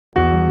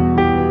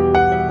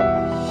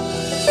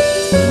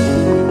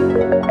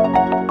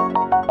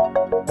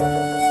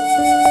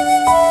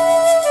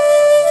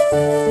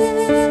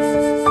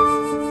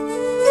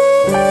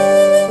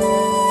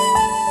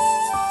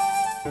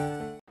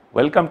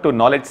Welcome to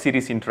Knowledge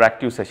Series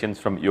interactive sessions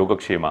from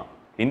Yogakshema.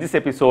 In this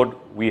episode,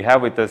 we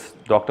have with us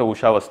Dr.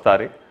 Usha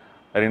Vastare,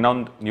 a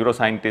renowned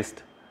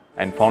neuroscientist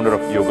and founder of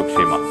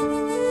Yogakshema.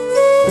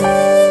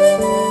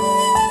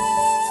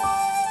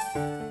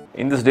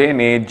 In this day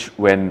and age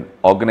when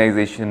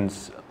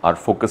organizations are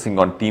focusing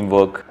on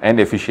teamwork and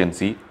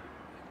efficiency,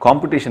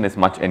 competition is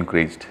much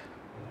encouraged.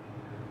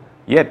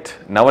 Yet,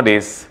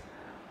 nowadays,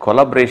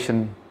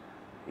 collaboration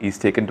is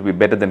taken to be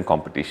better than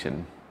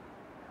competition.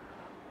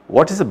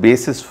 What is the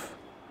basis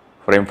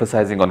for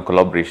emphasizing on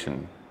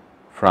collaboration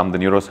from the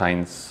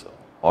neuroscience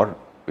or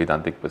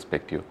Vedantic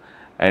perspective?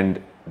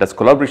 And does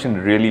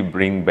collaboration really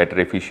bring better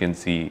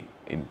efficiency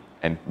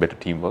and better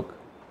teamwork?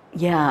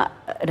 Yeah,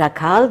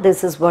 Rakhal,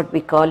 this is what we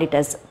call it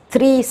as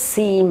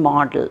 3C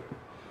model.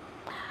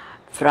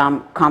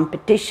 From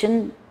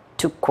competition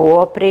to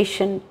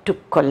cooperation to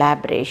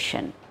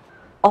collaboration.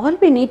 All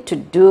we need to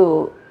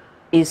do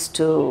is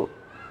to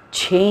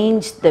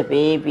change the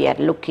way we are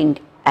looking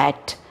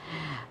at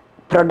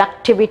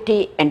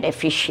productivity and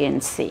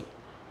efficiency.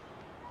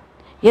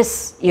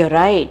 Yes, you're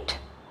right.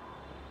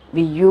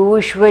 We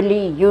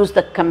usually use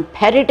the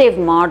comparative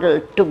model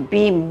to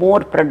be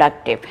more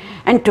productive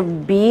and to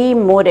be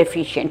more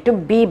efficient, to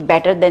be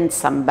better than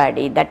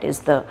somebody. That is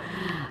the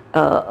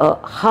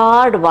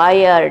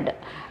hardwired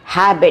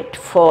habit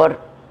for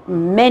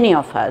many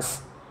of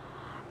us.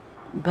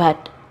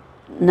 But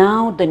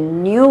now the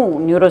new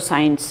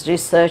neuroscience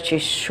research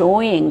is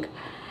showing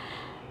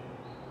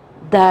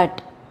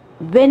that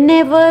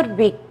whenever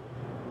we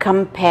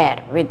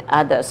compare with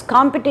others,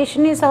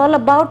 competition is all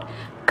about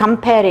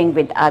comparing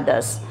with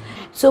others.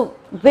 So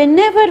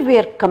whenever we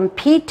are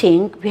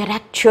competing, we are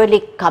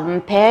actually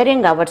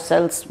comparing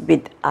ourselves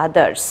with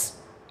others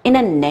in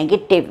a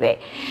negative way.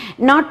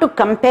 Not to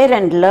compare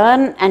and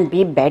learn and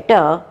be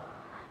better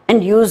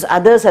and use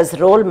others as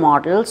role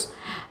models,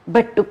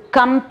 but to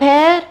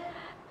compare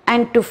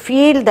and to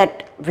feel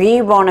that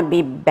we want to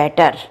be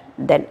better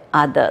than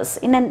others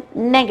in a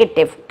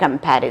negative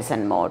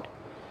comparison mode.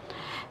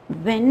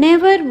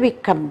 Whenever we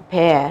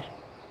compare,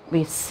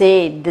 we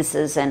say this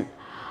is an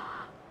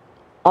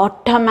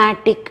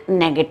automatic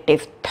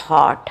negative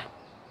thought.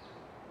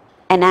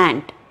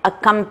 A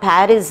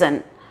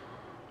comparison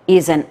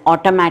is an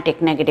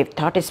automatic negative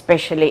thought,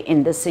 especially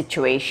in this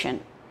situation.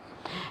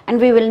 And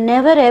we will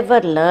never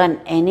ever learn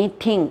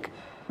anything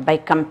by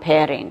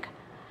comparing.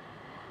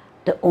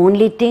 The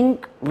only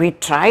thing we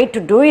try to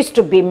do is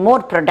to be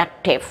more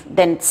productive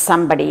than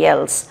somebody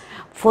else.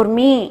 For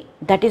me,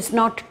 that is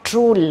not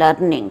true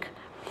learning.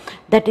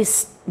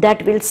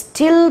 That will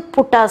still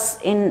put us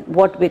in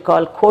what we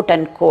call, quote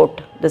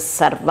unquote, the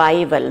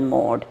survival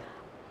mode.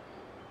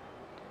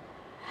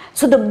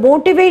 So the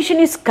motivation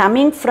is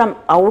coming from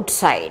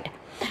outside.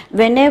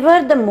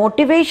 Whenever the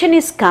motivation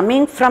is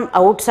coming from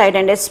outside,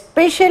 and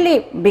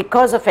especially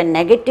because of a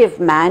negative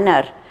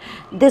manner,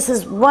 this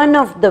is one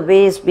of the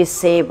ways we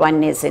say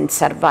one is in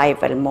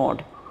survival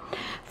mode.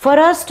 For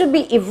us to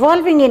be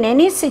evolving in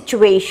any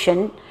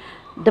situation,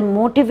 the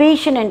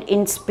motivation and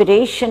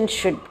inspiration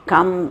should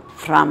come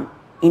from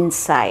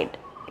inside.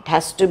 It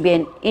has to be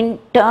an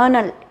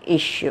internal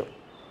issue.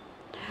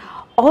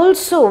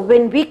 Also,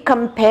 when we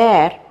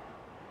compare,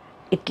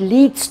 it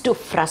leads to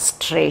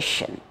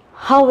frustration.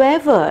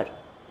 However,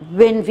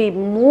 when we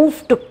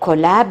move to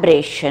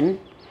collaboration,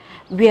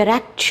 we are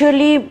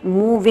actually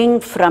moving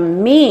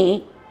from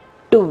me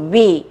to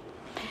we.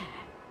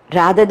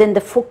 Rather than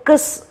the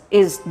focus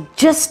is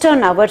just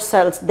on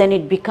ourselves, then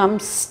it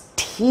becomes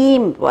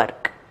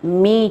teamwork,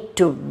 me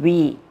to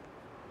we.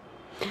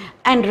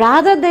 And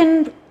rather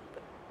than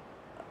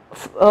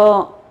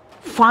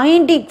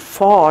finding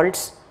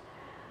faults,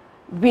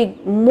 we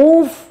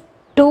move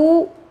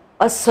to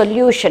a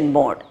solution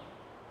mode.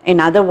 In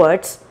other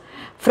words,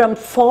 from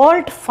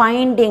fault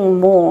finding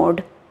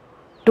mode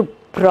to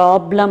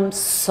problem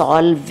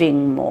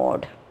solving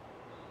mode.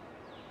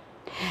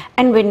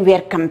 And when we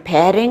are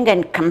comparing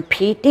and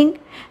competing,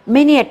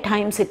 many a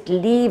times it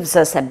leaves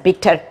us a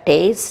bitter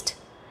taste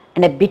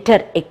and a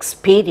bitter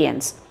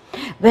experience.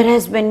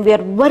 Whereas when we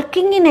are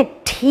working in a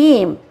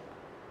team,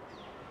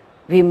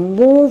 we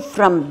move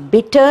from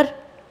bitter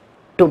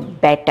to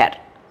better.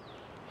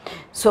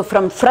 So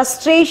from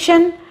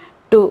frustration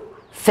to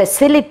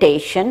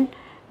facilitation,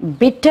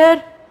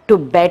 bitter to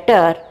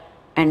better,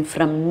 and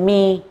from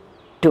me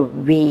to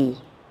we.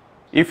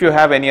 If you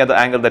have any other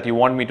angle that you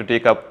want me to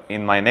take up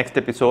in my next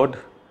episode,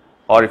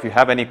 or if you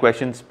have any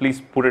questions,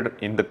 please put it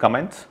in the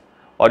comments,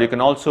 or you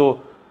can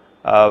also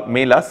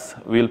mail us.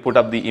 We will put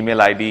up the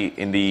email ID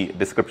in the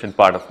description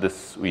part of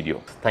this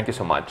video. Thank you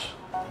so much.